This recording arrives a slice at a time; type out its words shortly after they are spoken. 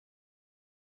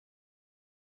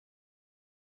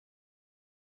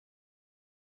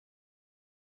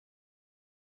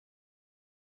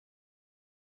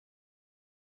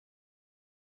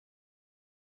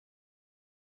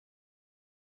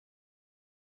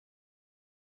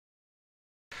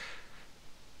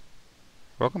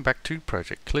Welcome back to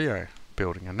Project Clio,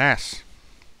 building a NAS.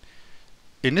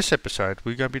 In this episode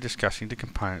we're going to be discussing the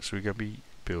components we're going to be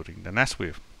building the NAS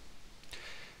with,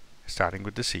 starting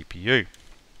with the CPU.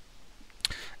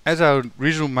 As our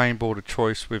original mainboard of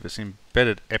choice with its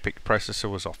embedded EPYC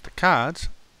processor was off the cards,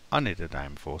 I needed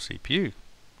an AM4 CPU.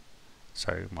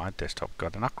 So my desktop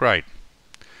got an upgrade,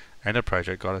 and the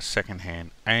project got a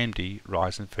second-hand AMD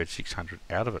Ryzen 3600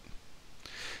 out of it.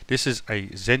 This is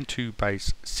a Zen 2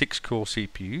 based 6-core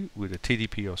CPU with a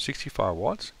TDP of 65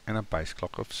 watts and a base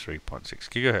clock of 3.6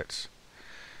 GHz.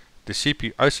 The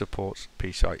CPU also supports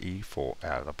PCIe 4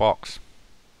 out of the box.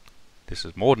 This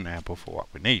is more than ample for what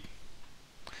we need.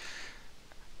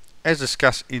 As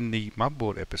discussed in the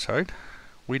motherboard episode,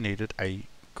 we needed a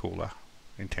cooler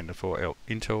intended for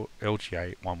Intel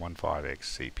LGA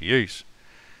 115X CPUs,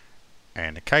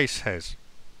 and the case is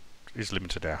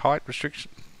limited to our height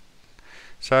restriction.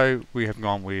 So we have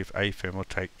gone with a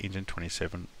Thermaltake Engine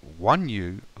 27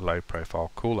 1U low profile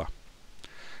cooler,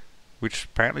 which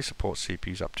apparently supports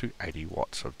CPUs up to 80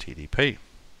 watts of TDP.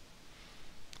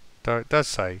 Though it does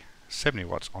say 70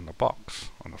 watts on the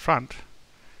box on the front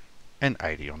and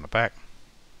 80 on the back.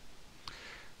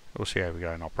 We'll see how we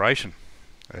go in operation,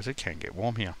 as it can get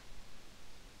warm here.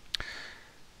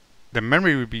 The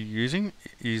memory we'll be using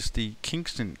is the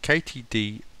Kingston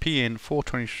KTD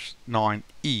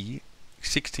PN429E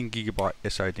 16GB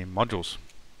SODIMM modules.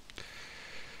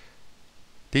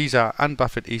 These are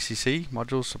unbuffered ECC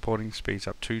modules supporting speeds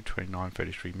up to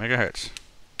 2933 MHz.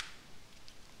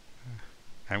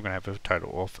 And we're going to have a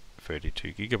total of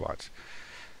 32 GB.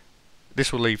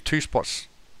 This will leave 2 slots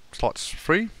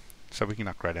free, so we can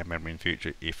upgrade our memory in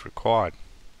future if required.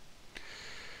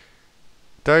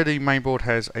 Though the mainboard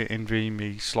has an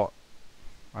NVMe slot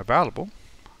available,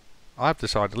 I've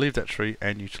decided to leave that free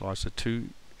and utilise the 2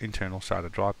 internal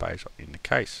SATA drive bays in the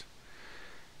case.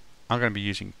 I'm going to be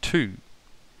using 2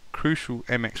 Crucial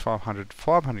MX500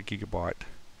 500GB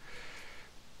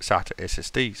SATA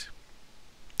SSDs.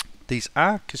 These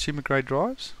are consumer grade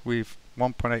drives with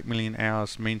 1.8 million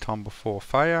hours mean time before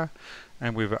failure,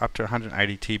 and with up to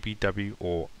 180 TBW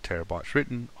or terabytes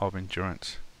written of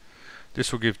endurance.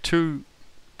 This will give 2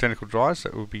 technical drives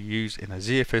that will be used in a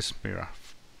ZFS mirror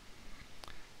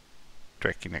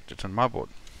direct connected to the motherboard.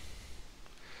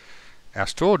 Our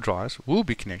storage drives will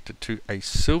be connected to a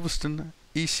Silverstone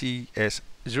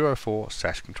ECS04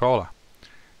 SAS controller,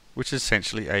 which is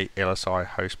essentially a LSI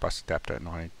host bus adapter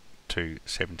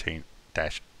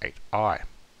 9217-8i,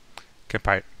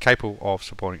 capable of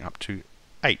supporting up to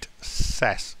 8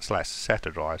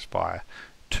 SAS/SATA drives via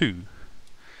 2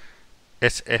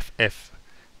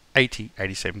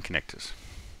 SFF8087 connectors.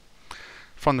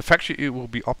 From the factory it will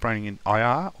be operating in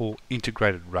IR or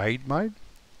integrated RAID mode,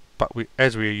 but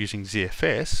as we are using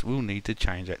ZFS, we'll need to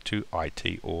change that to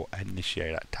IT or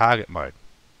initiator target mode.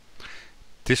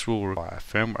 This will require a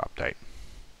firmware update,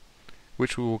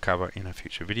 which we will cover in a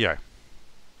future video.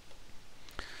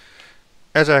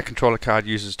 As our controller card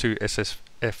uses 2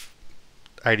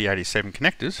 SFF8087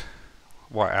 connectors,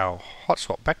 while our hot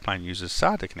swap backplane uses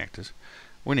SATA connectors,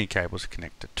 we need cables to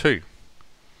connect the 2.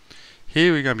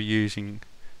 Here we're going to be using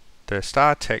the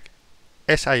StarTech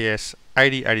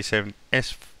SAS8087S450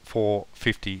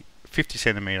 50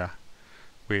 cm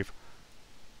with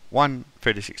one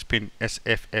 36-pin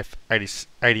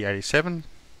SFF8087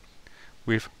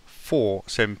 with 4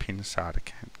 7-pin SATA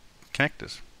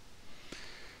connectors.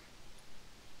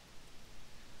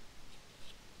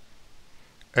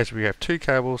 As we have 2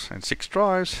 cables and 6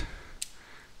 drives,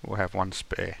 we'll have 1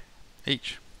 spare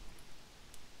each.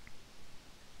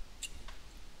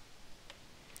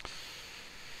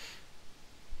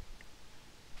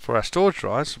 For our storage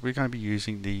drives, we're going to be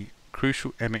using the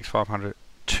Crucial MX500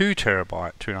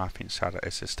 2TB 2.5-inch SATA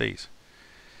SSDs.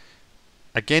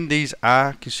 Again, these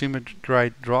are consumer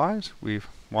grade drives with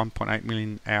 1.8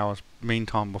 million hours mean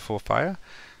time before failure,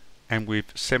 and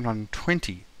with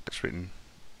 720 that's written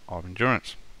of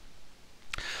endurance.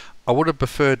 I would have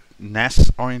preferred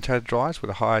NAS oriented drives with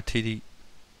a higher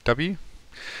TDW,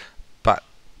 but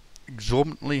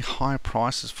exorbitantly high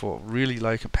prices for really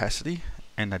low capacity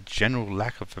and a general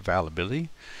lack of availability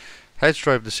has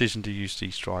drove the decision to use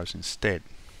these drives instead.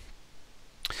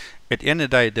 At the end of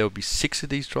the day, there will be 6 of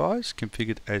these drives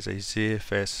configured as a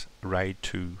ZFS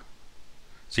Z2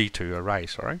 array,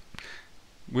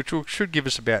 which should give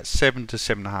us about 7 to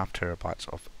 7.5 terabytes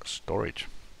of storage.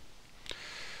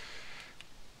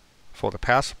 For the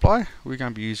power supply, we're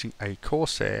going to be using a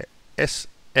Corsair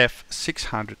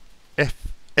SF600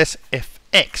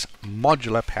 SFX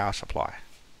modular power supply,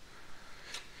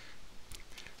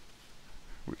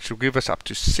 which will give us up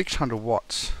to 600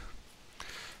 watts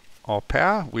of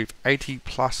power with 80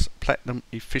 plus platinum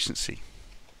efficiency.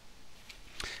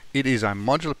 It is a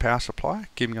modular power supply,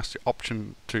 giving us the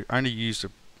option to only use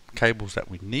the cables that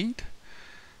we need,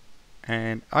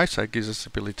 and also gives us the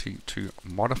ability to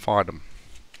modify them,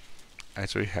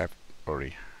 as we have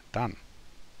already done.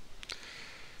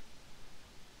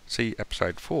 See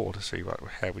episode 4 to see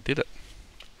how we did it.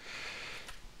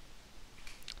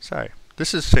 So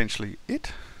this is essentially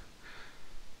it.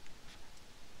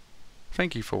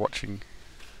 Thank you for watching,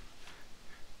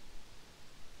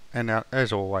 and now,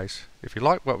 as always, if you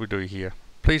like what we do here,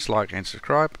 please like and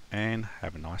subscribe, and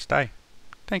have a nice day.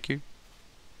 Thank you.